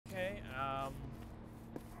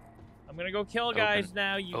I'm gonna go kill guys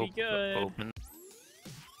now. You be good. Open.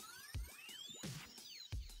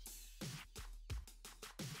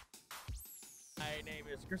 My name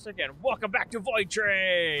is Chris again. Welcome back to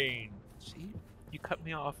Voidtrain. See, you cut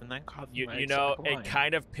me off and then caught You know, it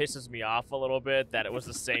kind of pisses me off a little bit that it was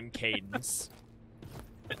the same cadence.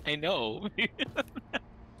 I know. I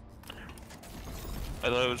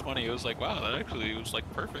thought it was funny. It was like, wow, that actually was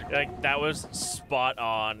like perfect. Like that was spot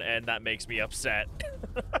on, and that makes me upset.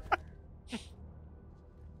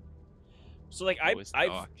 So like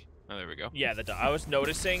Oh, there we go. Yeah, I was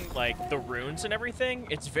noticing like the runes and everything.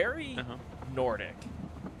 It's very Nordic.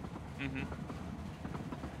 Mm-hmm.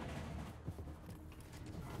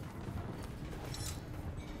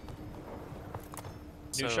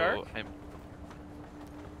 New shark?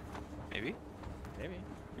 Maybe.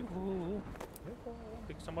 Ooh.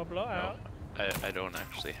 Big summer blowout. No, I don't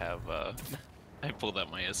actually have. I pulled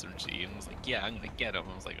out my SMG and was like, yeah, I'm gonna get him.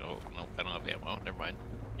 I was like, oh no, I don't have ammo. Never mind.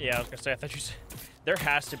 Yeah, I was gonna say, I thought you said there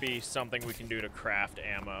has to be something we can do to craft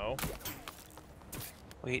ammo.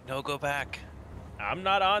 Wait, no, go back. I'm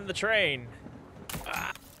not on the train.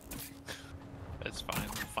 Ah. That's fine.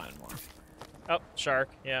 We'll find more. Oh, shark.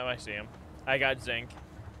 Yeah, I see him. I got zinc.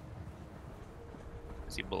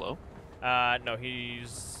 Is he below? No,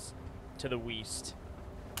 he's to the west.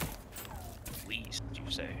 West, you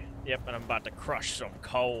say? Yep, and I'm about to crush some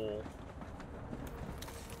coal.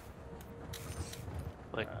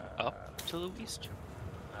 Like up to the west?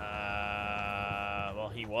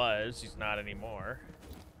 Well, he was. He's not anymore.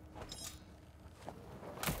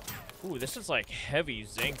 Ooh, this is like heavy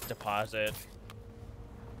zinc deposit.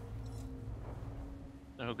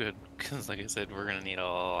 Oh, good. Because, like I said, we're gonna need a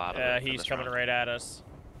lot of it. He's coming right at us.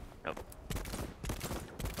 Yep.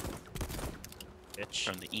 Bitch.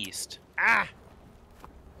 From the east. Ah!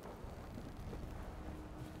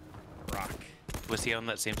 Rock. Was he on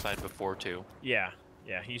that same side before, too? Yeah.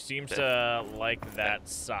 Yeah, he seems to like that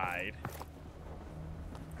side.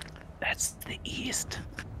 That's the east.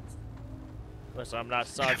 Listen, I'm not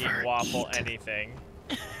soggy waffle anything.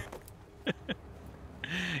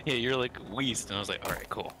 Yeah, you're like west, and I was like, all right,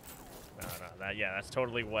 cool. No, that's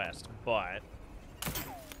totally west, but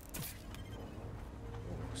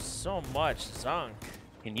so much zunk.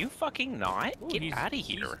 Can you fucking not? Ooh, Get out of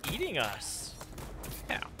here. He's eating us.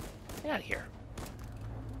 Yeah, get out of here.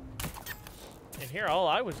 And here, all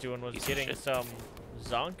I was doing was Piece of getting shit. some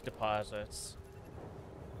zonk deposits.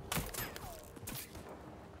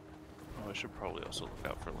 Oh, I should probably also look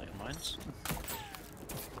out for landmines.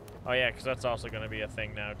 Oh yeah, because that's also going to be a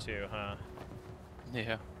thing now too, huh?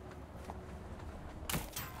 Yeah.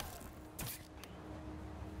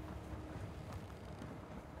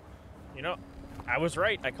 You know, I was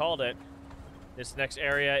right. I called it. This next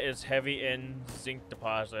area is heavy in zinc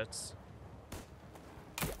deposits.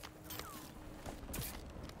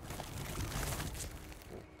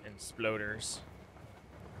 And sploders.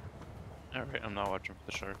 Alright, I'm not watching for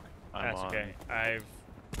the shark. That's okay.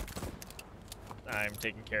 I'm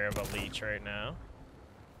taking care of a leech right now.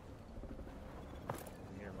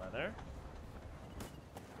 Your leather.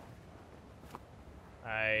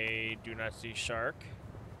 I do not see shark.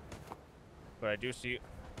 But I do see...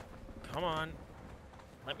 Come on.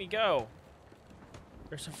 Let me go.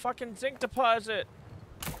 There's a fucking zinc deposit.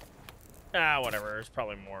 Ah, whatever. There's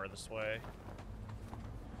probably more this way.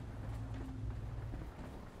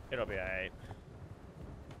 It'll be alright.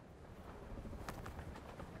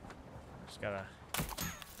 Just gotta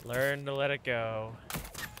learn to let it go.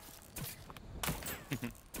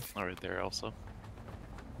 Alright, there also.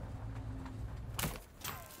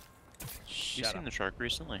 You seen the shark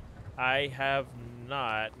recently? I have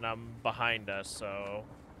not, and I'm behind us, so...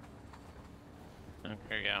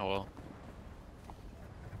 Okay, yeah, well.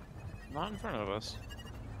 Not in front of us.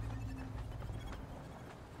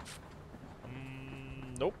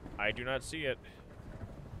 Nope, I do not see it.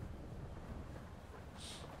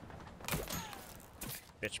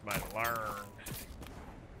 Bitch might learn.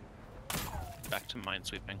 Back to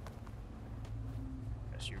minesweeping.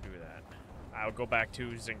 Yes, you do that. I'll go back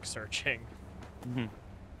to zinc searching. Mm-hmm.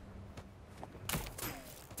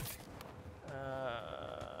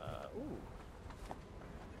 Ooh.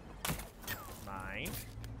 Mine.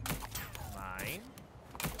 Mine.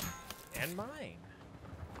 And mine.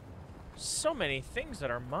 So many things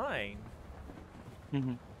that are mine.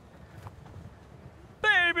 Mm-hmm.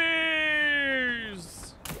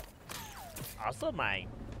 Babies! Also mine.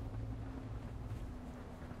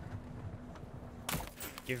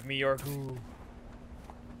 Give me your goo.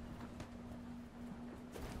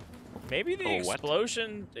 Maybe the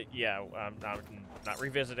explosion... Yeah, I'm not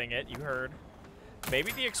revisiting it. You heard.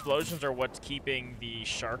 Maybe the explosions are what's keeping the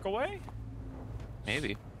shark away?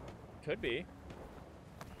 Maybe. Could be.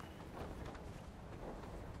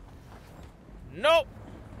 Nope!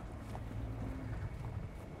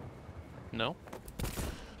 No.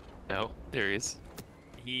 No, there he is.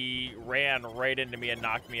 He ran right into me and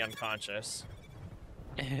knocked me unconscious.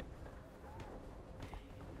 Get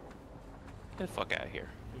the fuck out of here.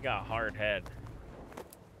 He got a hard head.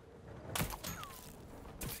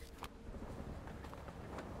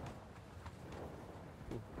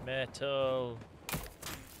 Metal.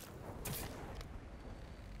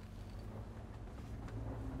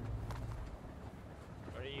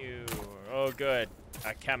 What are you? Oh, good.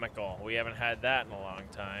 A chemical. We haven't had that in a long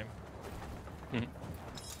time.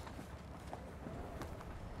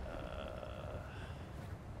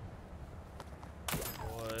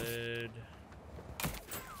 Wood.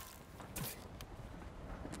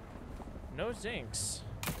 No zincs.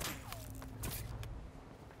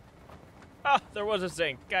 Ah, there was a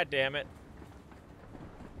zinc. God damn it.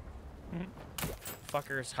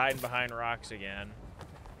 Fuckers hiding behind rocks again.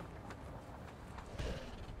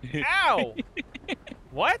 Ow!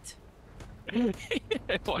 What? I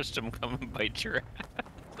watched him come and bite your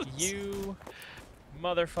ass. You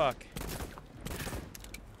motherfuck.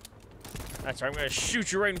 That's right, I'm gonna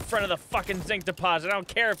shoot you right in front of the fucking zinc deposit. I don't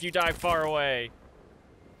care if you die far away.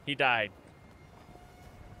 He died.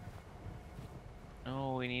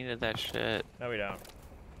 No, we needed that shit. No, we don't.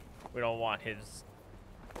 We don't want his...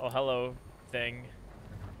 Oh, hello thing.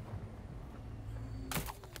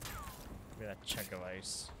 Give me that chunk of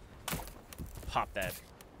ice. Pop that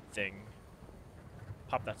thing.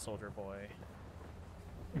 Pop that soldier boy.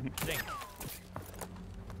 Zinc.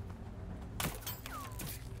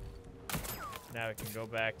 Now we can go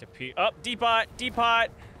back to P. Oh, depot! Depot!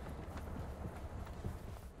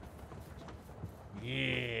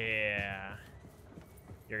 Yeah.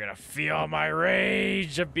 You're gonna feel my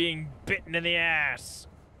rage of being bitten in the ass.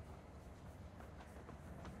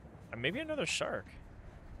 Maybe another shark.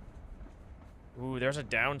 Ooh, there's a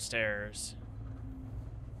downstairs.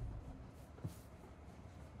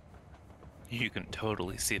 You can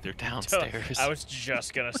totally see they're downstairs. I was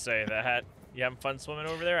just gonna say that. You having fun swimming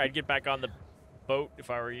over there? I'd get back on the boat if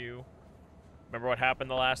I were you. Remember what happened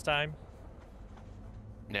the last time?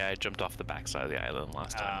 Yeah, I jumped off the backside of the island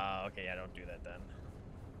last time. Okay, yeah, don't do that then.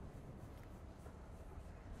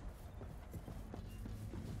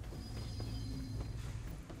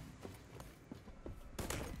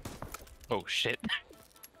 Oh shit.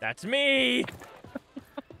 That's me!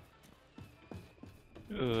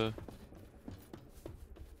 That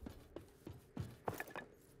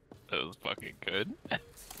was fucking good.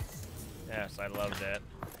 Yes, I loved it.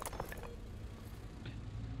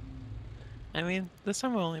 I mean, this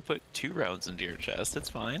time I only put 2 rounds into your chest. It's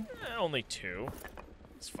fine. Only 2.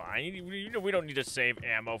 It's fine. We don't need to save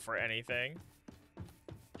ammo for anything.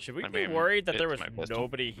 Should we be worried that there was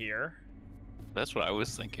nobody here? That's what I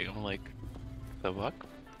was thinking. I'm like, the fuck?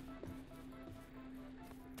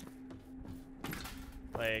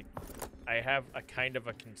 Like, I have a kind of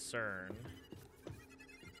a concern.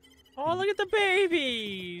 Oh, look at the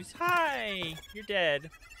babies! Hi! You're dead.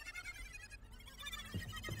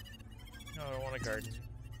 No, I don't want a garden.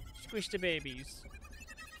 Squish the babies.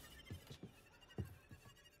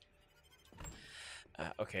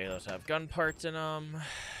 Okay, those have gun parts in them.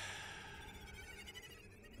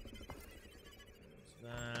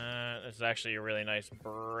 This is actually a really nice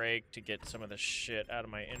break to get some of the shit out of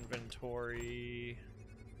my inventory.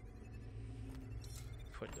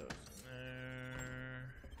 Put those in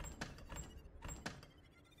there.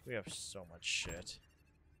 We have so much shit.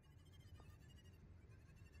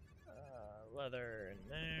 Leather in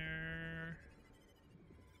there.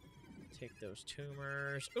 Take those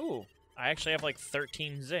tumors. Ooh, I actually have like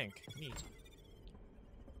 13 zinc. Neat.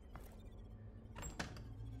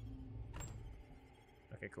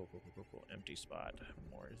 Okay, cool. Empty spot.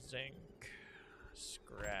 More zinc.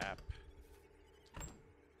 Scrap.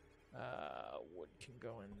 Wood can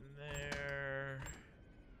go in there.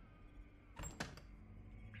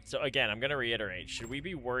 So again, I'm gonna reiterate. Should we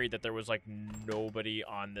be worried that there was like nobody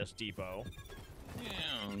on this depot? Yeah,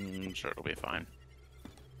 I'm sure it'll be fine.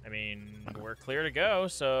 I mean, we're clear to go,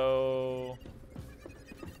 so...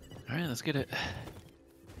 Alright, let's get it.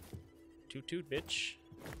 Toot toot, bitch.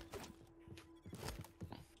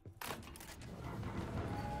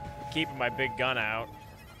 Keeping my big gun out.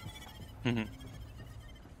 Oh,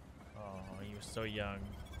 you were so young.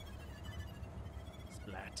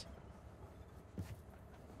 Splat.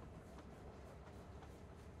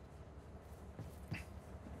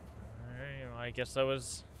 Alright, well, I guess that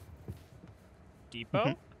was...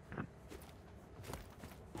 Depot?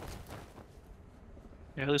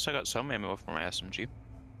 Yeah, at least I got some ammo for my SMG.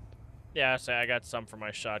 Yeah, so I got some for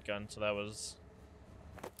my shotgun, so that was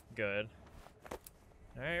good.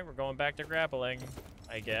 Alright, we're going back to grappling,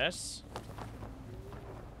 I guess.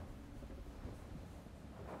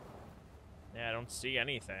 Yeah, I don't see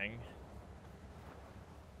anything.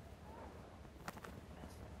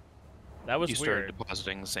 That was You weird. started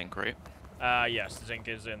depositing zinc, right? Yes, zinc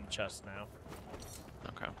is in the chest now.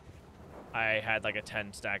 Okay. I had like a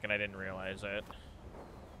 10 stack and I didn't realize it.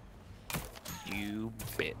 You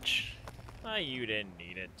bitch. You didn't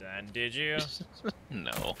need it then, did you?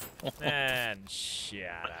 No. Man,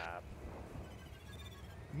 shut up.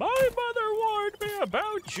 My mother warned me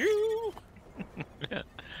about you!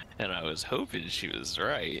 And I was hoping she was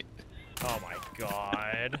right. Oh my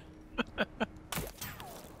god.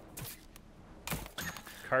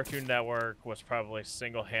 Cartoon Network was probably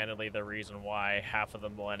single-handedly the reason why half of the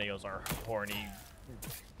millennials are horny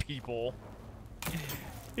people.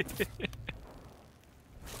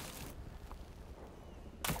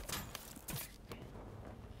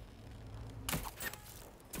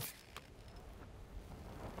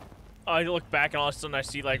 I look back and all of a sudden I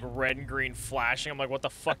see like red and green flashing. I'm like, what the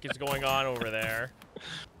fuck is going on over there?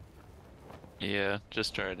 Yeah,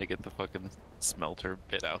 just trying to get the fucking smelter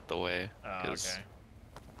bit out the way. Oh, okay.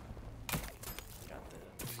 Got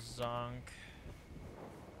the zonk.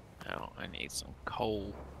 Oh, I need some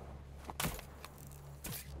coal.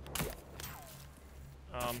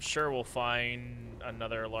 I'm sure we'll find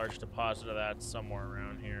another large deposit of that somewhere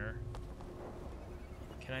around here.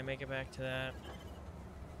 Can I make it back to that?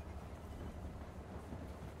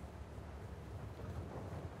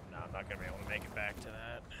 No, I'm not gonna be able to make it back to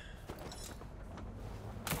that.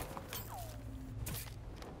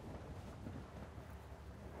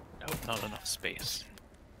 Nope, not enough space.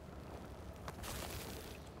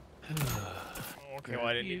 Okay, well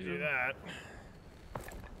I didn't need to do that.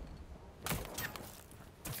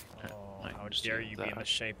 Oh, how dare you be in the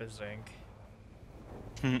shape of zinc.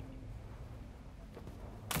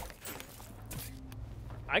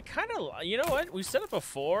 I kind of, you know what? We said it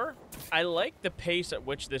before. I like the pace at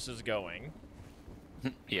which this is going.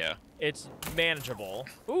 Yeah. It's manageable.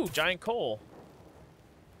 Ooh, giant coal.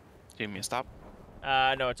 Give me a stop.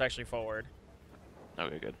 No, it's actually forward.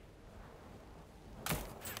 Okay, good.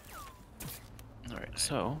 Alright,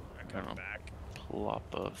 so I'm I'm coming gonna back. plop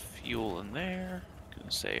a fuel in there.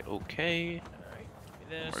 Gonna say okay. Alright, give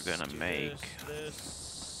me this. We're gonna do make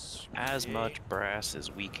this. as Okay. much brass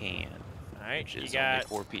as we can. Alright, Which you is got only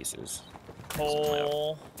 4 pieces.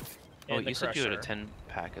 coal. Oh, In the you said you had a crusher. 10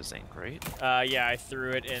 pack of zinc, right? Yeah, I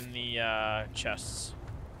threw it in the chests.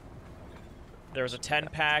 There was a 10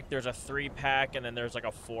 pack, there's a 3 pack, and then there's like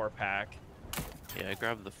a 4 pack. Yeah, I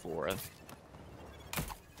grabbed the 4.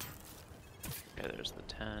 Okay, there's the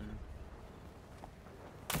 10.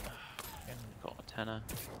 Got a 10.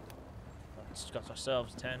 Let's got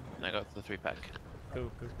ourselves 10. And I got the 3 pack.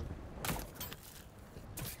 Cool.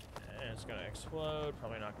 And it's gonna explode,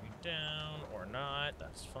 probably knock me down, or not,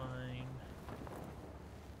 that's fine.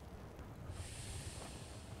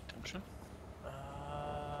 Attention.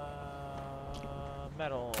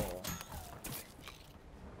 Metal.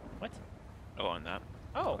 What? Oh, on that.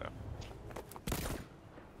 Oh. Okay.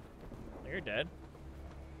 You're dead.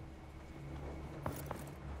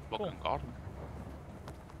 Fucking got him.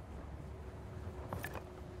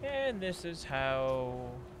 And this is how,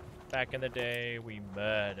 back in the day, we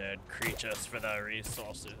murdered creatures for their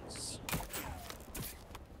resources.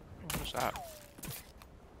 What's that?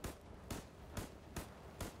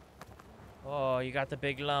 Oh, you got the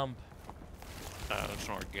big lump. It's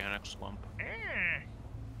an organic slump. Ah.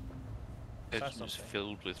 It's Saw just something.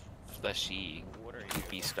 filled with fleshy, What are you?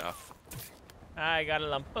 goopy stuff. I got a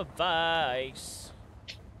lump of ice.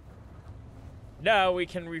 Now we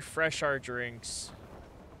can refresh our drinks.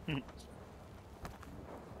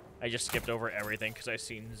 I just skipped over everything because I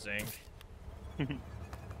seen zinc. Okay,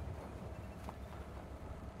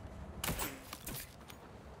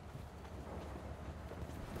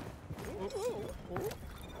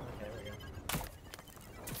 there we go.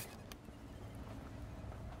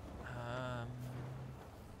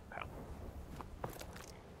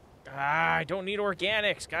 I don't need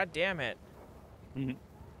organics. God damn it. And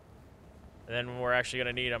then when we're actually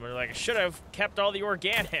gonna need them, we're like, I should have kept all the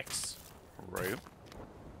organics. Right.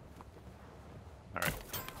 Alright.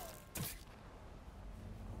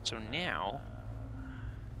 So now,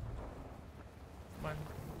 Come on.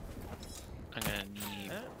 I'm gonna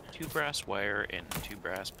need 2 brass wire and 2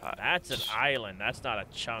 brass pipes. That's an island. That's not a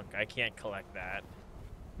chunk. I can't collect that.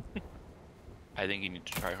 I think you need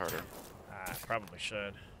to try harder. I probably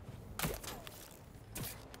should.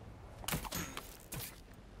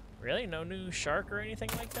 Really? No new shark or anything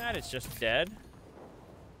like that? It's just dead?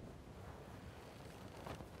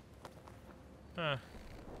 Huh.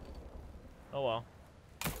 Oh well.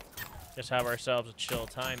 Just have ourselves a chill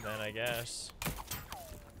time then, I guess.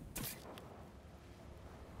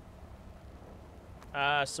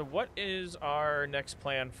 So what is our next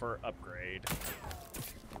plan for upgrade?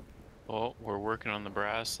 Well, we're working on the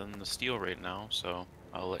brass and the steel right now, so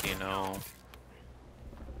I'll let you know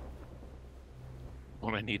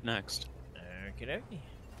what I need next. Okie dokie.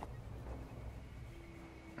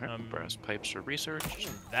 Alright, brass pipes are researched.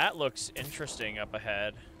 That looks interesting up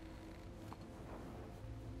ahead.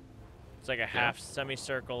 It's like a half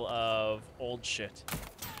semicircle of old shit.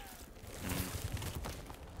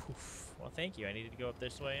 Poof. Well, thank you. I needed to go up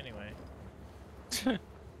this way anyway.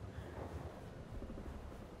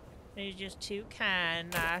 You're just too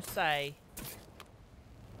kind, I say.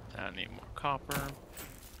 I need more copper.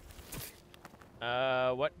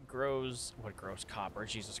 What grows copper?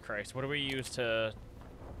 Jesus Christ. What do we use to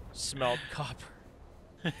smelt copper?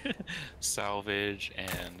 Salvage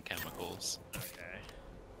and chemicals.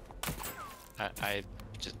 Okay.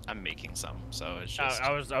 I'm making some, so it's just.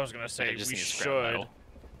 I was gonna say we should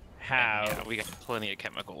have. Yeah, we got plenty of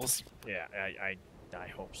chemicals. Yeah, I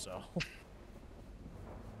hope so.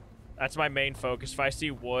 That's my main focus. If I see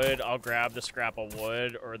wood, I'll grab the scrap of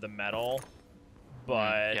wood or the metal.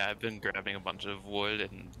 But yeah, I've been grabbing a bunch of wood,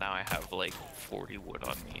 and now I have like 40 wood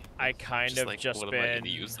on me. I kind of like, just what been am I going to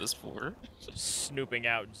use this for? snooping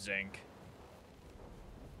out zinc.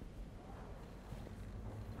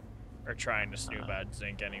 Or trying to snoop out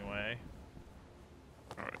zinc anyway.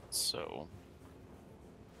 Alright, so...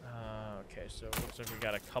 okay, so it looks like we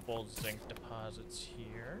got a couple zinc deposits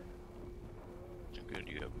here. Good,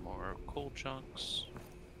 you have more coal chunks.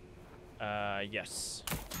 Yes.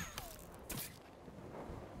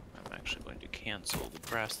 I'm actually going to cancel the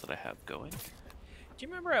brass that I have going. Do you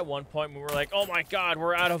remember at one point we were like, oh my god,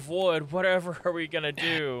 we're out of wood, whatever are we gonna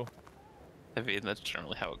do? I mean, that's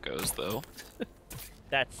generally how it goes, though.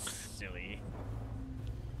 That's silly.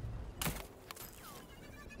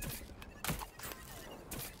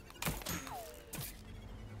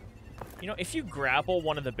 You know, if you grapple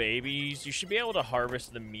one of the babies, you should be able to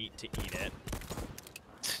harvest the meat to eat it.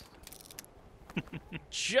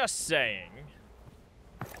 Just saying.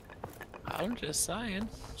 I'm just saying.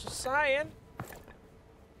 Just saying.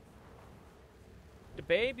 The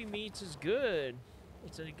baby meat is good.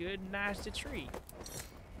 It's a good, nice treat.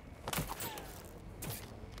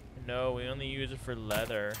 No, we only use it for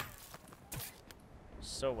leather.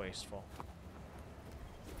 So wasteful.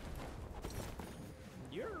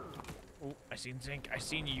 Oh, I seen zinc. I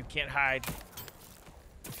seen you. You can't hide.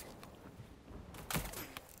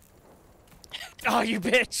 Oh, you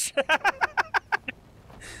bitch!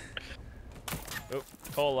 Oh,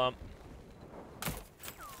 coal lump.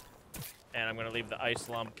 And I'm gonna leave the ice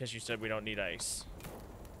lump because you said we don't need ice.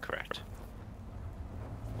 Correct.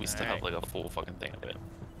 We still have like a full fucking thing of it.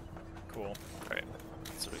 Cool. Alright,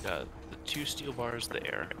 so we got the 2 steel bars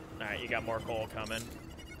there. Alright, you got more coal coming.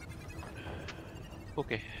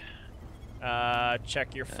 Okay.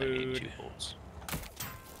 Check your I need food. 2 bolts.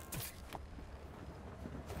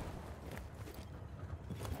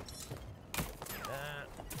 That.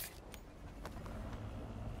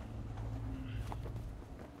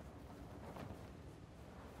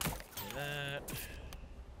 That.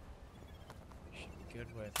 Should be good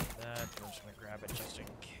with that. I'm just gonna grab it just in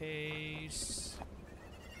case.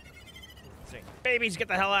 Zinc. Babies, get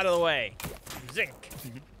the hell out of the way! Zinc!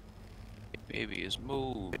 Baby is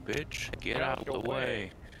moved, bitch. Get out the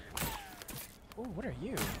way. Ooh, what are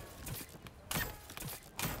you?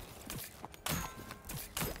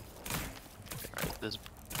 Alright, this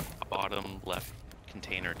bottom left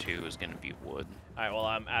container 2 is gonna be wood. Alright, well,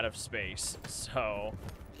 I'm out of space, so...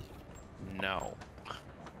 No.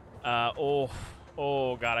 Oh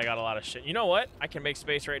god, I got a lot of shit. You know what? I can make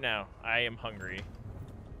space right now. I am hungry.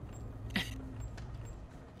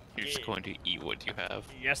 You're just going to eat what you have.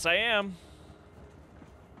 Yes, I am.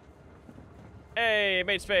 Hey,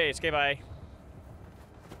 made space. Okay, bye.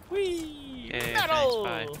 Whee! Hey, Metal!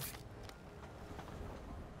 thanks, bye.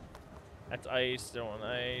 That's ice. Don't want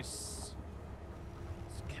ice.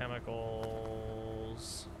 It's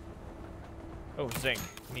chemicals. Oh, zinc.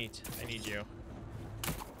 Neat. I need you.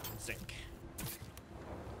 Zinc.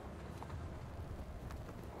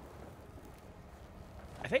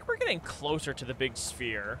 I think we're getting closer to the big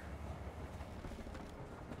sphere.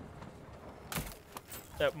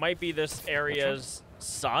 That might be this area's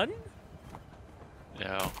sun?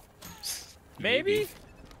 No. Maybe?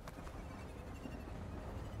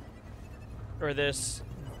 Or this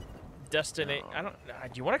destination. No. I don't.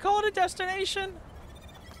 Do you want to call it a destination?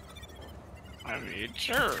 I mean,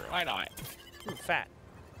 sure, why not? Ooh, fat.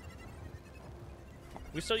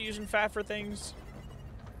 We still using fat for things?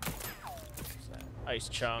 Ice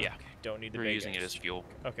chunk. Yeah. Don't need the We're big using it ice as fuel.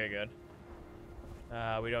 Okay, good.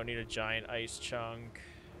 We don't need a giant ice chunk.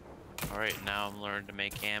 All right, now I'm learning to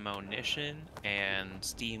make ammunition and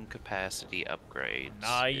steam capacity upgrades.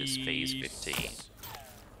 Nice. Is phase 15.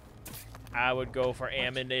 I would go for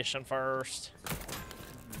ammunition first.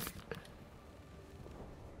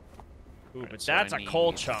 Ooh, but so that's I a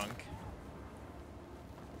coal need- chunk.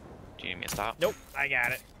 Do you need me to stop? Nope, I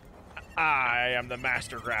got it. I am the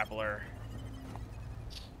master grappler.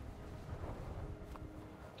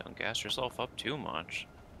 Don't gas yourself up too much.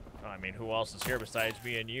 Oh, I mean, who else is here besides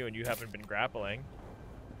me and you haven't been grappling?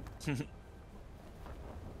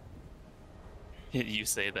 You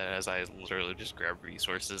say that as I literally just grab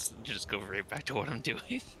resources and just go right back to what I'm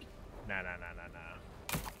doing. Nah.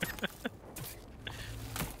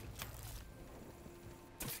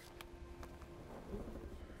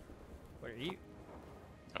 What are you?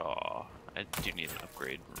 Oh, I do need an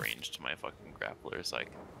upgrade range to my fucking grappler so I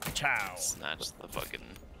can Chow. snatch the fucking...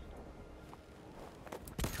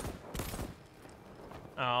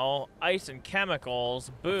 Oh, ice and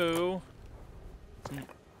chemicals. Boo. I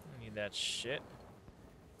need that shit.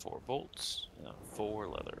 4 bolts, 4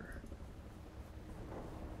 leather.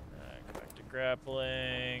 Go back to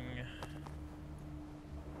grappling.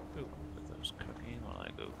 Ooh. Put those cooking while I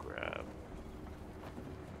go grab.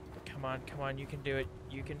 Come on, you can do it.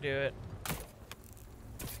 You can do it.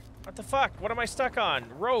 What the fuck? What am I stuck on?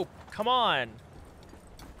 Rope, come on.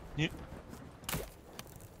 Yeah.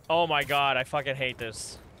 Oh my god, I fucking hate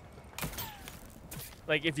this.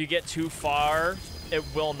 Like, if you get too far, it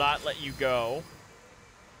will not let you go.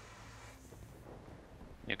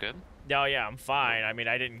 You good? No, yeah, I'm fine. I mean,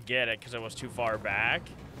 I didn't get it because it was too far back.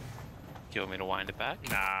 Do you want me to wind it back?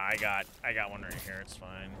 Nah, I got one right here. It's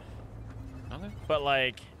fine. Okay. But,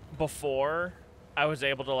 like, before, I was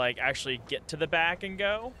able to, like, actually get to the back and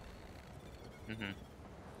go. Mm-hmm.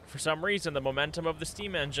 For some reason, the momentum of the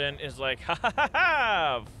steam engine is like, ha ha ha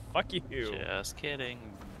ha! Fuck you. Just kidding,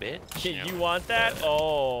 bitch. You want that?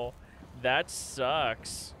 Oh, that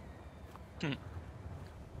sucks.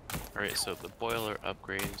 Alright, so the boiler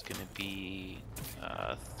upgrade is gonna be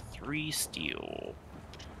 3 steel.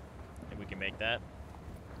 Think we can make that?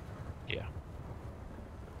 Yeah.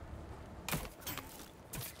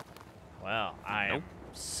 Well, I am Nope.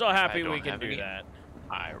 so happy I we don't can have do any that.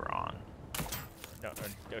 Iron. No,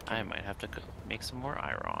 okay. I might have to make some more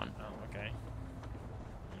iron. Oh, okay.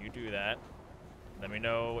 You do that. Let me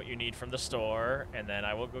know what you need from the store, and then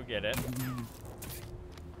I will go get it.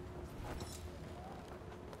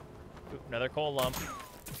 Ooh, another coal lump.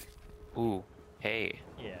 Ooh, hey,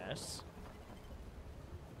 Yes.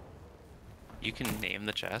 you can name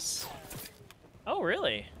the chests. Oh,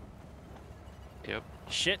 really? Yep.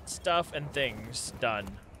 Shit, stuff, and things done.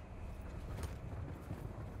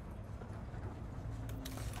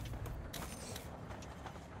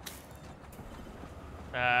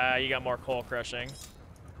 You got more coal crushing.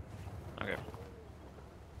 Okay.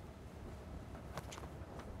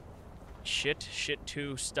 Shit,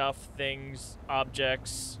 to stuff, things,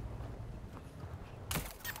 objects,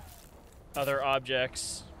 other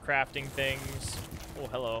objects, crafting things. Oh,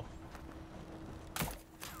 hello.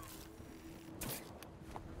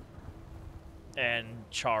 And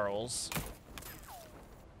Charles.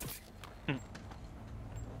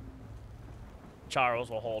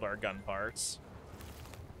 Charles will hold our gun parts.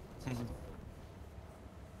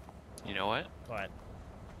 You know what? What?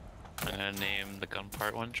 I'm gonna name the gun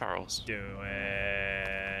part one Charles. Do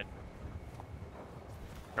it.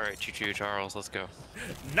 Alright, choo-choo Charles, let's go.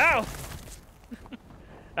 No!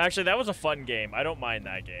 Actually, that was a fun game. I don't mind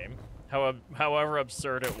that game. However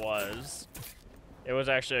absurd it was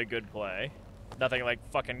actually a good play. Nothing like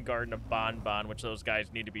fucking Garden of Bonbon, which those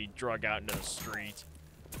guys need to be drug out into the street.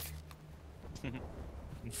 And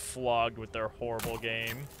flogged with their horrible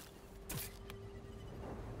game.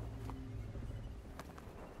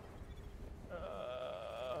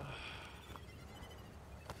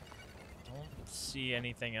 Don't see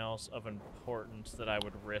anything else of importance that I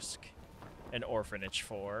would risk an orphanage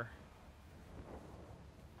for.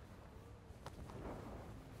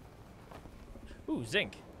 Ooh,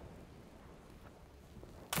 zinc.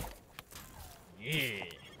 Yeah.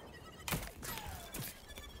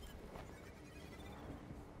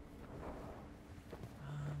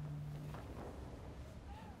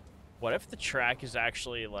 What if the track is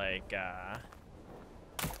actually like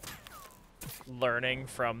learning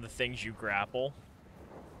from the things you grapple?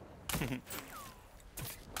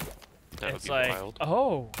 That would it's be like, wild.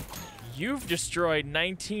 oh, you've destroyed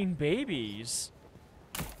 19 babies.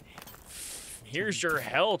 Here's your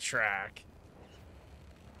hell track.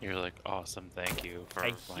 You're like, awesome, thank you for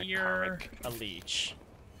I my hear karmic. a leech.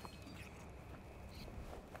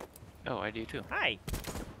 Oh, I do too. Hi.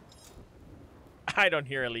 I don't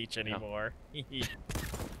hear a leech anymore.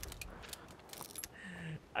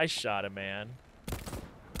 I shot a man.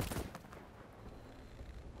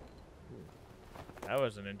 That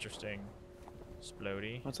was an interesting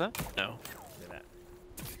splody. What's that? No. Give me that.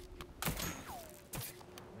 Give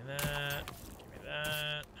me that. Give me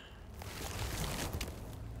that.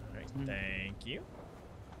 Alright, thank you.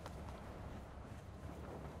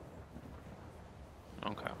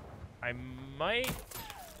 Okay. I might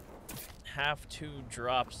have to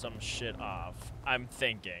drop some shit off. I'm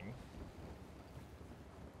thinking.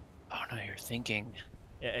 Oh no, you're thinking.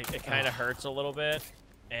 Yeah, it kind of hurts a little bit,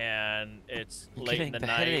 and it's You're late in getting the the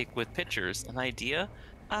night. headache with pictures. An idea?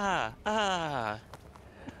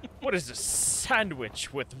 What is a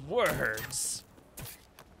sandwich with words?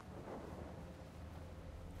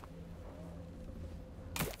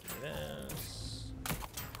 This.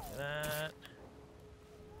 That.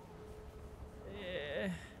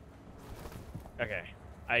 Okay.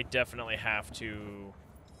 I definitely have to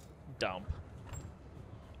dump.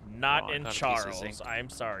 Not Oh, I in got a piece of zinc. Charles. I'm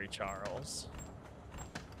sorry, Charles.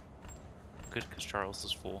 Good, because Charles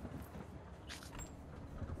is full.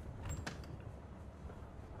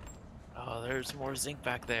 Oh, there's more zinc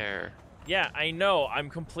back there. Yeah, I know. I'm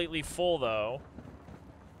completely full, though.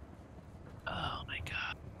 Oh my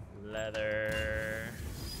god. Leather.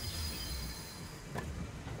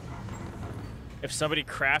 If somebody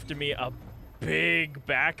crafted me a big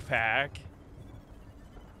backpack.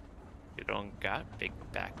 You don't got big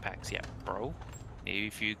backpacks yet, bro. Maybe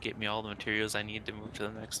if you get me all the materials I need to move to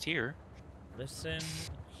the next tier. Listen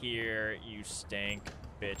here, you stank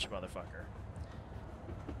bitch motherfucker.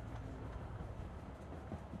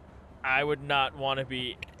 I would not want to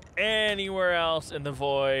be anywhere else in the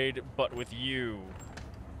void but with you.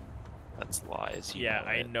 That's lies. You Yeah, know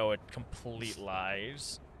I it. know it. Complete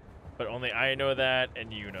lies. But only I know that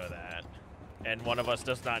and you know that. And one of us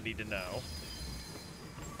does not need to know.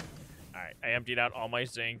 Alright, I emptied out all my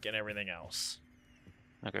zinc and everything else.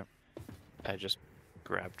 Okay. I just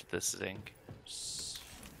grabbed this zinc.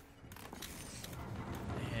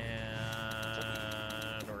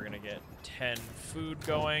 And we're gonna get 10 food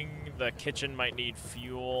going. The kitchen might need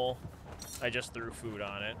fuel. I just threw food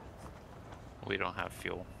on it. We don't have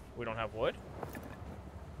fuel. We don't have wood?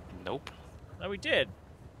 Nope. No, we did.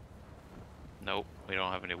 Nope. We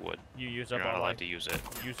don't have any wood. You used You're up not all allowed to use it.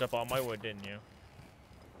 used up all my wood, didn't you?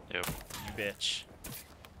 Yep. You bitch.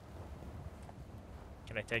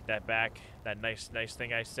 Can I take that back? That nice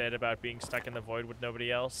thing I said about being stuck in the void with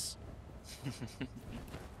nobody else?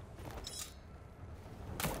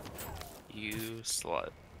 You slut.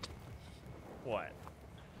 What?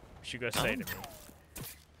 What you gonna say to me?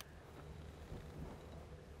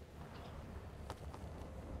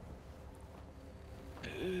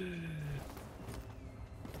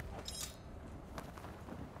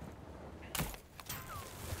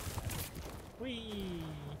 Whee!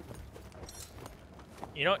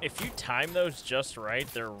 You know, if you time those just right,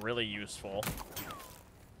 they're really useful.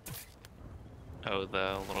 Oh,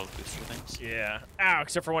 the little booster things? Yeah. Ow,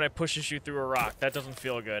 except for when it pushes you through a rock. That doesn't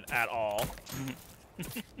feel good at all.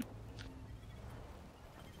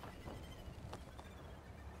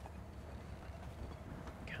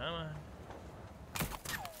 Come on.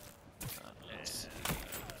 Let's see.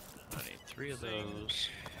 I need 3 of those.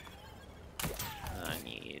 And I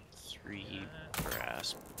need 3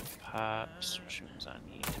 brass pops, which means I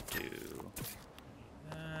need to do...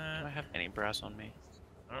 Do I have any brass on me?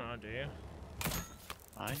 I don't know, do you?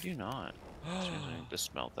 I do not. Which means I need to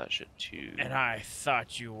smelt that shit too. And I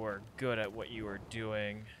thought you were good at what you were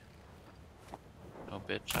doing. Oh,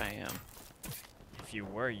 bitch, I am. If you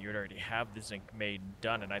were, you'd already have the zinc made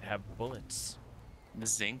done, and I'd have bullets.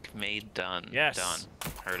 Zinc made done. Yes. Done.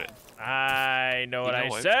 Heard it. I know what know I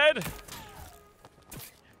what? said.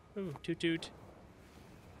 Ooh, toot toot.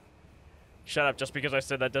 Shut up, just because I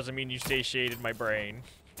said that doesn't mean you satiated my brain.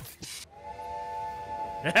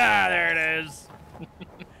 Ah, there it is.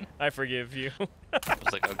 I forgive you. I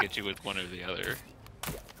was like, I'll get you with one or the other.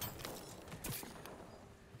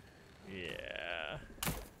 Yeah.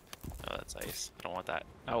 Oh, that's ice. I don't want that.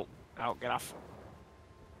 Oh, ow, get off.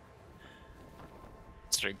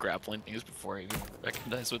 Started grappling things before I even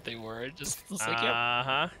recognized what they were. I just was like, yep.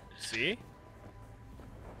 Uh-huh. See?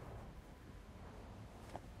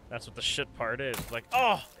 That's what the shit part is. Like,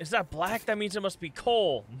 oh, is that black? That means it must be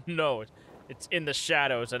coal. No, It's in the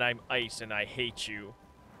shadows, and I'm ice, and I hate you.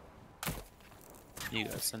 You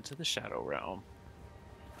got sent to the Shadow Realm.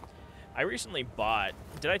 I recently bought...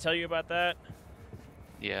 Did I tell you about that?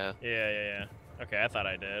 Yeah. Yeah. Okay, I thought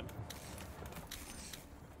I did.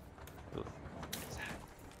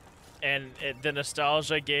 And the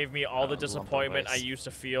nostalgia gave me all the disappointment I used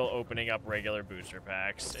to feel opening up regular booster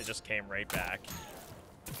packs. It just came right back.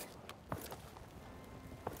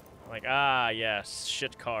 Like, ah, yes,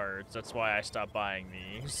 shit cards. That's why I stopped buying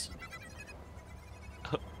these.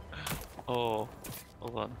 Oh,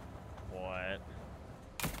 hold on. What?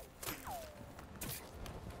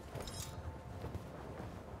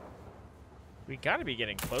 We gotta be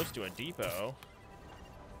getting close to a depot.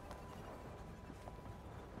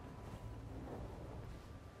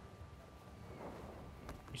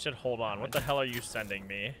 You said hold on. What the hell are you sending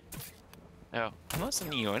me? Oh, I'm not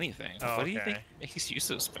sending you anything. Oh, what do you think makes you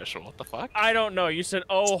so special? What the fuck? I don't know. You said,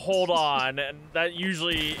 oh, hold on. And that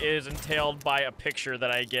usually is entailed by a picture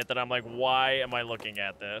that I get that I'm like, why am I looking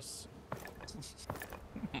at this?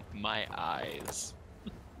 My eyes.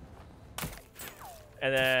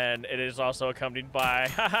 And then it is also accompanied by,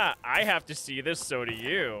 haha, I have to see this, so do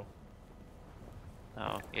you.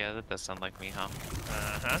 Oh, yeah, that does sound like me, huh?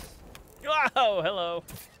 Uh-huh. Oh, hello.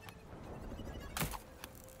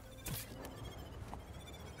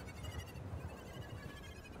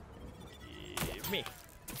 Give me.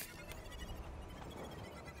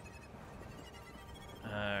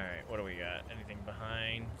 Alright, what do we got? Anything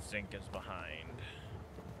behind? Zinc is behind.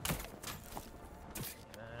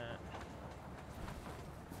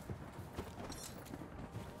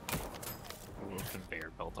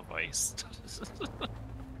 Conveyor belt of ice.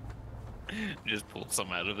 Just pulled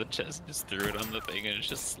some out of the chest, just threw it on the thing, and it's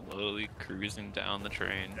just slowly cruising down the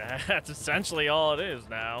train. That's essentially all it is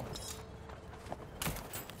now.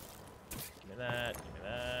 Give me that, give me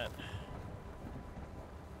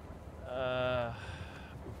that.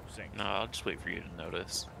 Zinc. No, I'll just wait for you to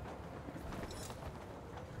notice.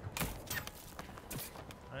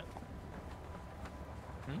 What?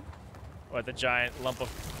 Hmm? What, the giant lump of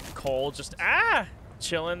coal just,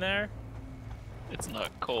 chilling there? It's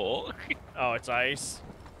not coal. Oh, it's ice.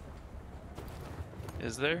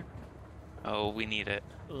 Is there? Oh, we need it.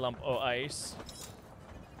 Lump of ice.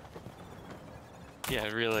 Yeah, I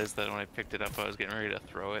realized that when I picked it up, I was getting ready to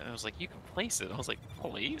throw it, and I was like, you can place it. I was like,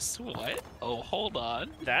 place? What? Oh, hold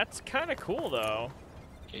on. That's kind of cool, though.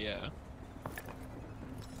 Yeah.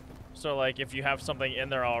 So, like, if you have something in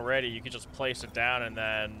there already, you could just place it down and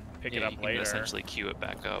then pick it up you later. can essentially queue it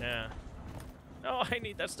back up. Yeah. Oh, I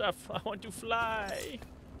need that stuff. I want to fly.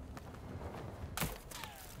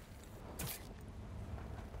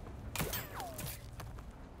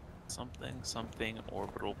 Something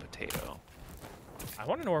orbital potato. I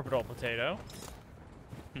want an orbital potato.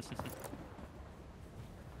 Oh,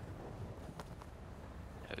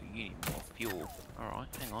 you need more fuel. Alright,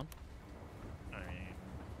 hang on. I mean...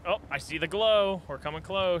 Oh, I see the glow. We're coming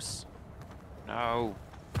close. No.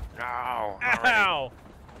 No. Ow!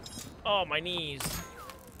 Oh, my knees.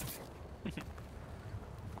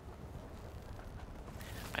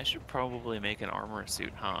 I should probably make an armor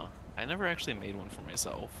suit, huh? I never actually made one for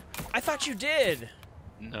myself. I thought you did.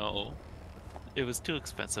 No. It was too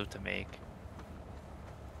expensive to make.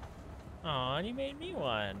 Aw, and you made me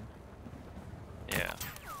one. Yeah.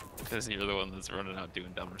 Because you're the one that's running out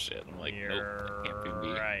doing dumb shit. I'm like, nope, that can't be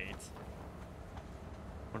me. Right.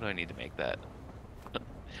 What do I need to make that?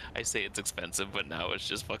 I say it's expensive, but now it's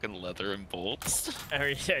just fucking leather and bolts.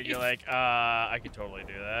 Yeah, you're like, I could totally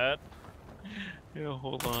do that. Yeah,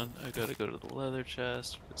 hold on. I gotta go to the leather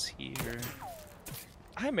chest. What's here?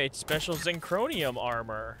 I made special Zinchromium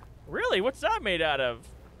armor. Really? What's that made out of?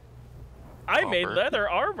 I made Copper. leather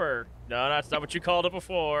armor. No, that's not what you called it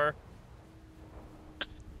before.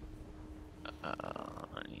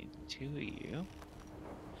 I need 2 of you.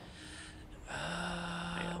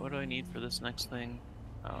 Yeah, what do I need for this next thing?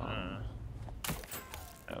 Oh,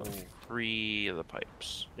 3 of the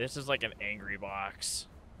pipes. This is like an angry box.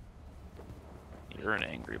 You're an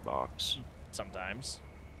angry box. Sometimes.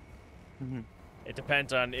 It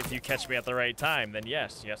depends on if you catch me at the right time, then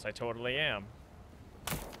yes, I totally am.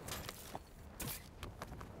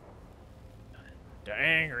 The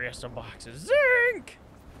angriest of boxes. Zinc!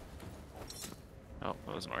 Oh,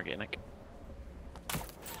 that wasn't organic.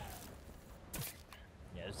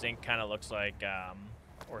 Yeah, zinc kind of looks like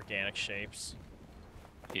organic shapes.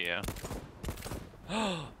 Yeah.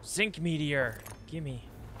 Zinc meteor! Gimme.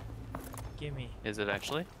 Gimme. Is it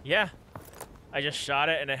actually? Yeah. I just shot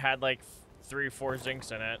it and it had like 3 or 4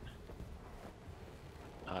 zincs in it.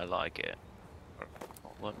 I like it.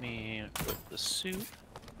 Let me equip the suit.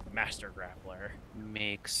 Master grappler.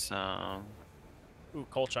 Make some. Ooh,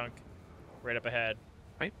 coal chunk. Right up ahead.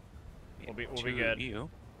 Right. We'll be good. You.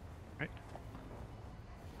 Right.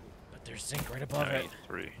 But there's zinc right above it.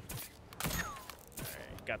 3.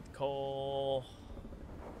 Alright, got the coal.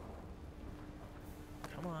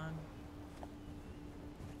 Come on.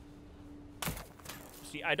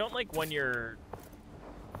 See, I don't like when you're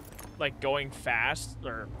like going fast,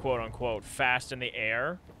 or quote unquote fast in the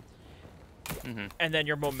air, and then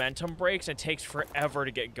your momentum breaks and it takes forever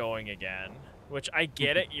to get going again. Which I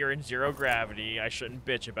get it, you're in 0 gravity. I shouldn't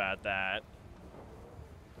bitch about that.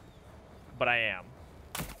 But I am.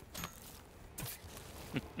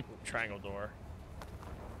 Triangle door.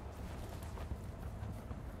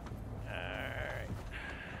 Alright.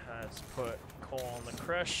 Let's put coal on the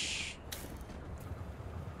crush.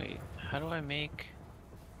 Wait, how do I make...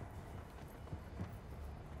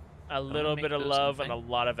 A little bit of love and a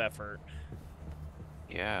lot of effort.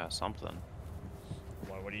 Yeah, something.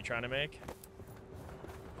 What are you trying to make?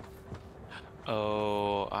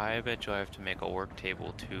 Oh, I bet you I have to make a work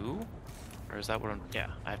table too? Or is that what I'm...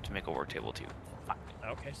 Yeah, I have to make a work table too. Fuck.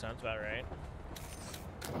 Okay, sounds about right.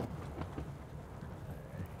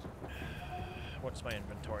 What's my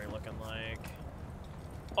inventory looking like?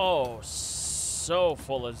 Oh, so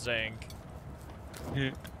full of zinc.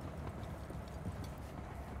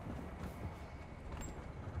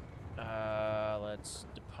 Let's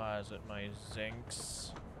deposit my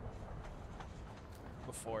zincs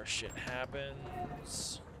before shit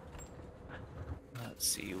happens. Let's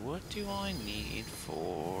see, what do I need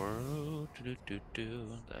for...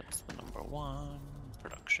 That's the number 1.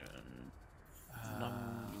 Production.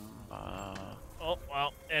 Oh,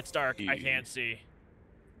 well, it's dark. I can't see.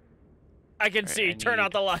 I can Right, see. Turn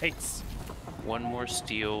out the lights. 1 more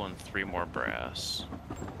steel and 3 more brass.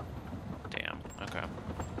 Damn, okay.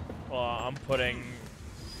 Well, I'm putting...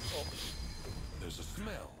 Oh. There's a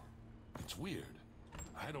smell. It's weird.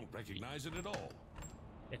 I don't recognize it at all.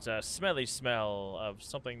 It's a smelly smell of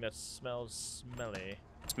something that smells smelly.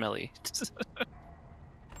 Smelly.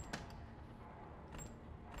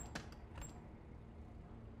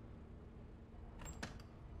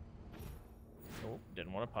 Oh,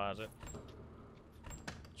 didn't want to pause it.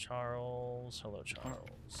 Charles. Hello,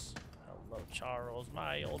 Charles. Hello, Charles,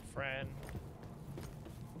 my old friend.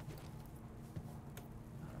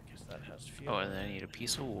 I guess that has fuel. Oh, and then I need a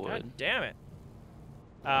piece of wood. God damn it.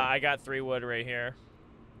 I got 3 wood right here.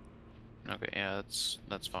 Okay, yeah,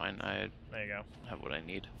 that's fine. There you go. Have what I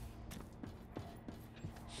need.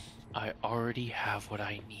 I already have what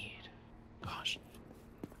I need. Gosh.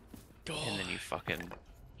 And then you fucking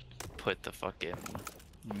put the fucking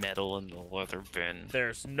metal in the leather bin.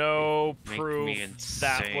 There's no Make proof me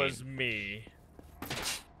that insane. was me.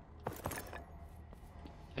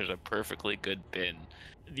 There's a perfectly good bin.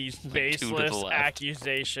 These Like 2 to the baseless left.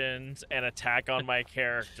 accusations and attack on my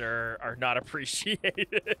character are not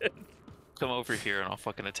appreciated. Come over here and I'll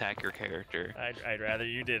fucking attack your character. I'd rather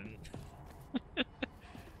you didn't.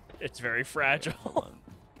 It's very fragile.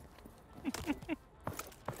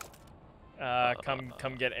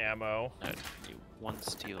 Come get ammo. I need 1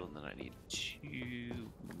 steel and then I need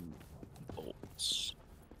 2 bolts.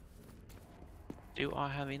 Do I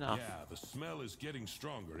have enough? Yeah, the smell is getting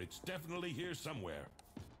stronger. It's definitely here somewhere.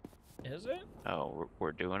 Is it? Oh,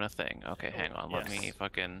 we're doing a thing. Okay, hang on. Let me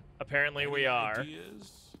fucking... Apparently we are.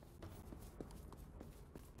 Ideas?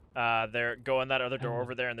 There. Go in that other door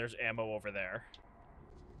over there, and there's ammo over there.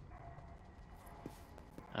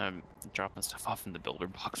 I'm dropping stuff off in the builder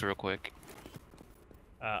box real quick.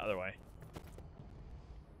 Other way.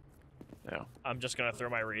 Yeah. I'm just gonna throw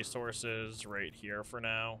my resources right here for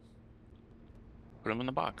now. Put them in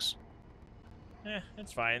the box.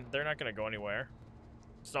 It's fine. They're not gonna go anywhere.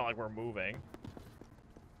 It's not like we're moving.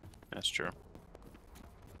 That's true.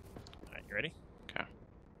 Alright, you ready? Okay.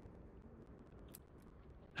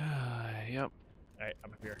 Yep. Alright,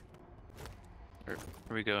 I'm up here.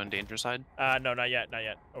 Are we going danger side? No, not yet, not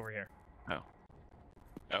yet. Over here. Oh.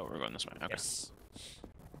 Oh, we're going this way. Okay. Yes.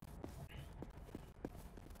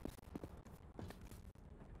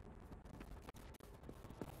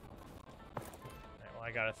 Alright, well,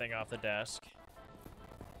 I got a thing off the desk.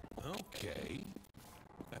 Okay.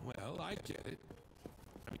 Well, I get it.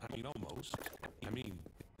 I mean, almost. I mean,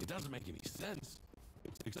 it doesn't make any sense.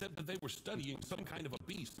 Except that they were studying some kind of a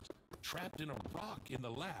beast trapped in a rock in the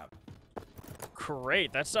lab.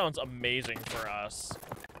 Great, that sounds amazing for us.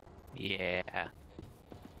 Yeah.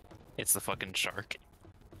 It's the fucking shark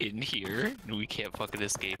in here, and we can't fucking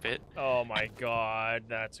escape it. Oh my god,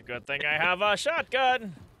 that's a good thing I have a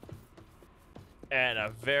shotgun! And a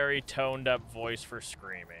very toned up voice for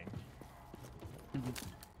screaming.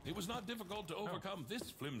 It was not difficult to overcome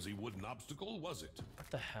this flimsy wooden obstacle, was it?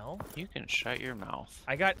 What the hell? You can shut your mouth.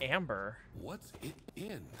 I got amber. What's it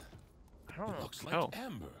in? I don't It know. looks like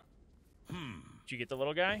amber. Did you get the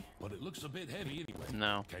little guy? But it looks a bit heavy anyway.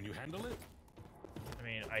 No. Can you handle it? I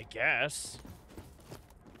mean, I guess.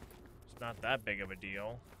 It's not that big of a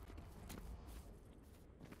deal.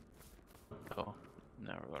 Oh,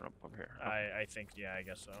 now we're going up over here. Oh. I think, yeah, I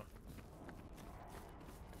guess so.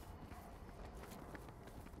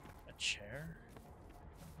 A chair?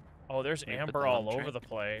 Oh, there's Can we put amber them on all the over train? the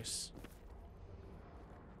place.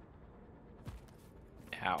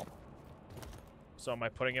 Ow. So am I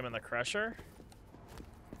putting him in the crusher?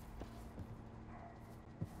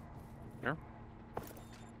 Here.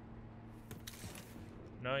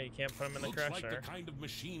 No, you can't put him in the Looks crusher. like the kind of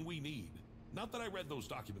machine we need. Not that I read those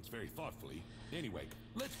documents very thoughtfully. Anyway,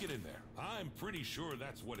 let's get in there. I'm pretty sure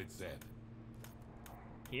that's what it said.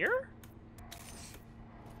 Here?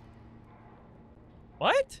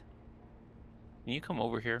 What? Can you come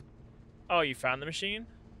over here? Oh, you found the machine?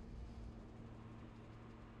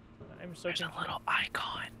 I'm so There's a confused. little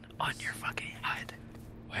icon on your fucking head.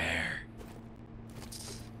 Where?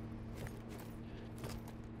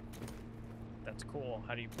 That's cool.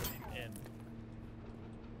 How do you put him in?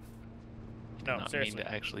 Do No, not seriously. mean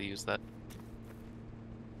to actually use that.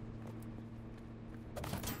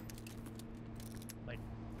 Like,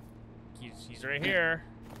 he's right here.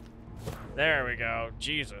 There we go.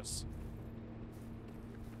 Jesus.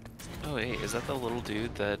 Oh, hey, is that the little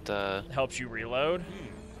dude that, Helps you reload?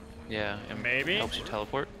 yeah, and Maybe. helps you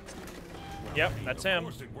teleport? Yep, that's him.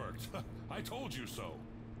 Of course it worked. I told you so.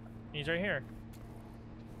 He's right here.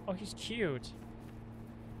 Oh, he's cute.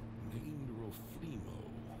 Named Roflimo.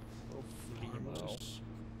 Harmless,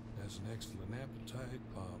 has an excellent appetite,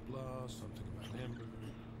 blah blah, something about amber.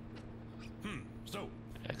 So,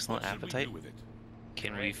 Excellent what should we appetite. do with it?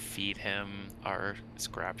 Can we feed him our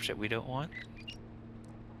scrap shit we don't want?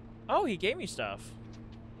 Oh, he gave me stuff.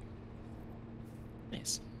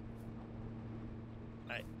 Nice.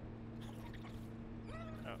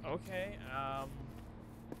 Okay, I'm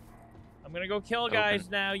gonna go kill guys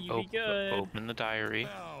now. You be good. Open the diary.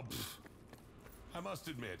 Well, I must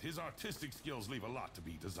admit, his artistic skills leave a lot to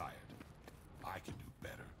be desired. I can do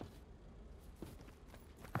better.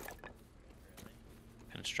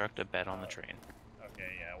 Construct a bed on the train.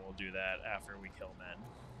 Okay, yeah, we'll do that after we kill men.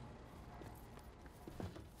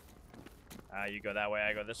 You go that way,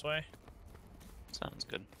 I go this way. Sounds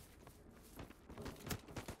good.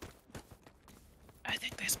 I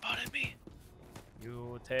think they spotted me.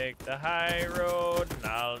 You take the high road, and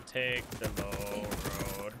I'll take the low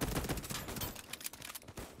road.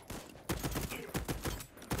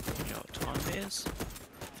 You know what time is?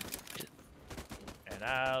 And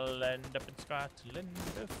I'll end up in Scotland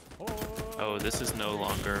before... Oh, this is no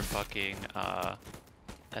longer fucking,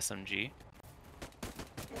 SMG.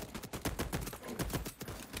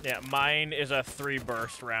 Yeah, mine is a 3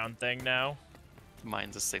 burst round thing now.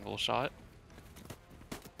 Mine's a single shot.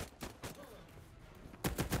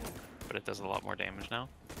 But it does a lot more damage now.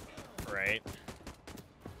 Right.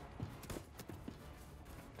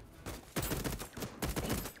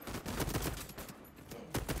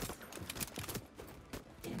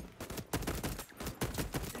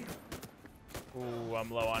 Ooh, I'm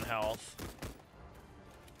low on health.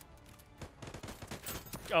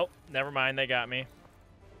 Oh, never mind, they got me.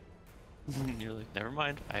 You're like, never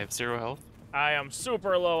mind, I have 0 health. I am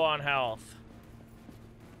super low on health.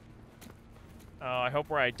 Oh, I hope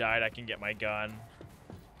where I died I can get my gun.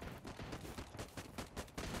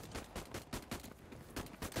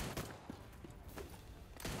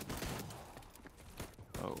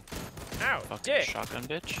 Oh, Ow, fucking dick! shotgun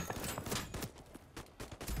bitch.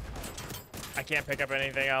 I can't pick up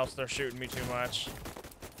anything else, they're shooting me too much.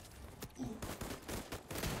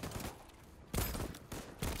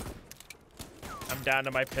 I'm down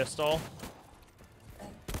to my pistol.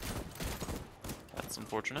 That's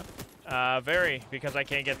unfortunate. Very, because I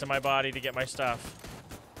can't get to my body to get my stuff.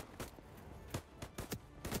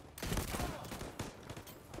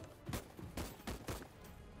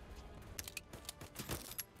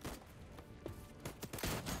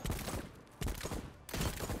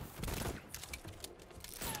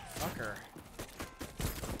 Fucker.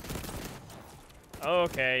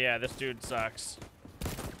 Okay, yeah, this dude sucks.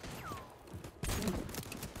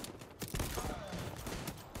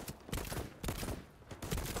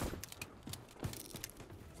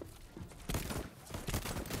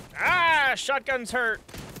 Ah, shotgun's hurt.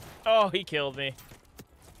 Oh, he killed me.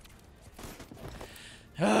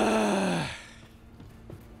 You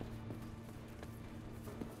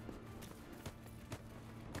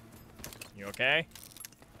okay?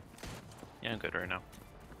 Yeah, I'm good right now.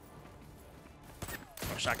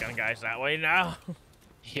 Oh, shotgun guys that way now.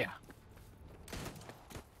 Yeah.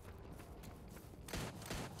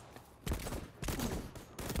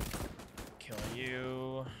 Kill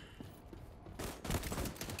you.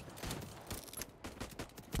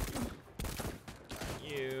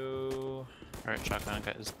 You. Alright, shotgun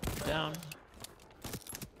guy is down.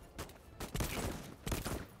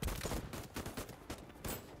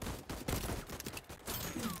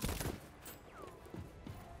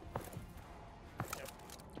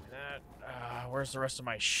 That. Where's the rest of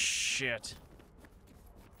my shit?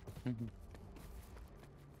 I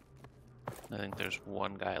think there's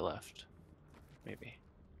one guy left. Maybe.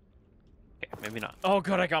 Okay, maybe not. Oh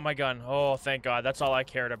god, I got my gun. Oh, thank God. That's all I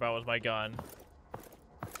cared about was my gun.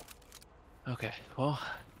 Okay, well,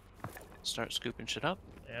 start scooping shit up.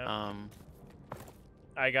 Yeah.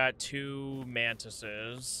 I got 2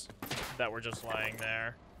 mantises that were just lying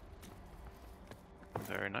there.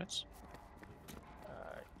 Very nice.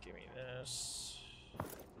 Give me this.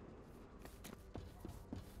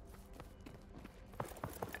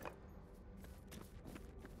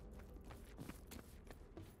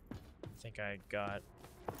 I think I got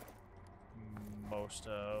most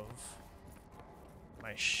of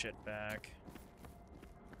my shit back.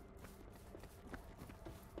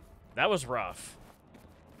 That was rough.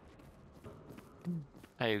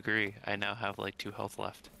 I agree. I now have like 2 health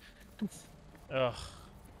left. Ugh.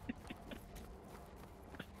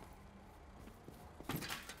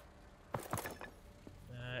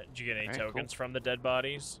 Did you get any Alright, tokens cool. from the dead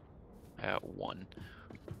bodies? I got 1.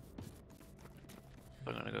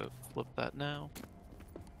 I'm gonna go flip that now.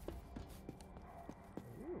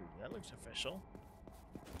 Ooh, that looks official.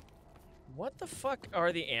 What the fuck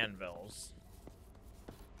are the anvils?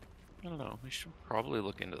 I don't know. We should probably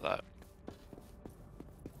look into that.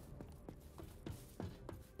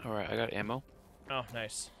 Alright, I got ammo Oh,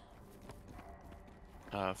 nice.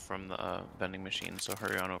 from the vending machine, so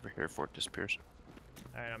hurry on over here before it disappears.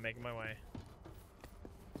 Alright, I'm making my way.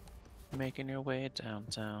 Making your way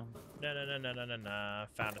downtown. No.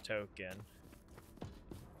 Found a token.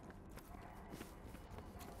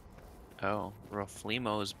 Oh,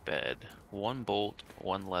 Raflimo's bed. 1 bolt,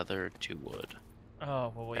 1 leather, 2 wood.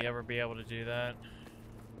 Oh, will we ever be able to do that?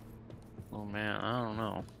 Oh man, I don't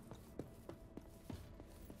know.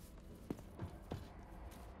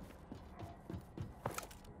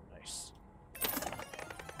 Nice.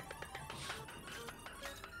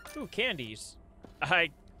 Ooh, candies.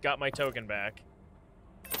 I got my token back.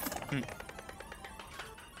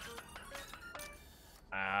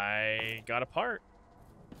 I got a part.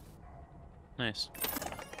 Nice.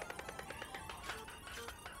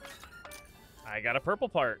 I got a purple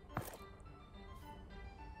part.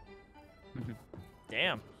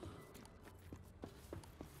 Damn.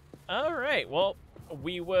 Alright, well,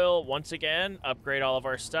 we will, once again, upgrade all of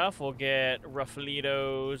our stuff. We'll get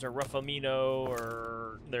Ruffalitos or Ruffamino,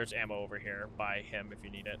 or there's ammo over here. Buy him if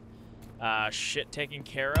you need it. Shit taken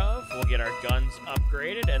care of. We'll get our guns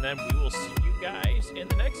upgraded, and then we will see you guys in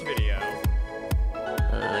the next video.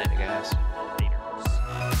 Later, guys.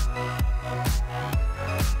 Laters.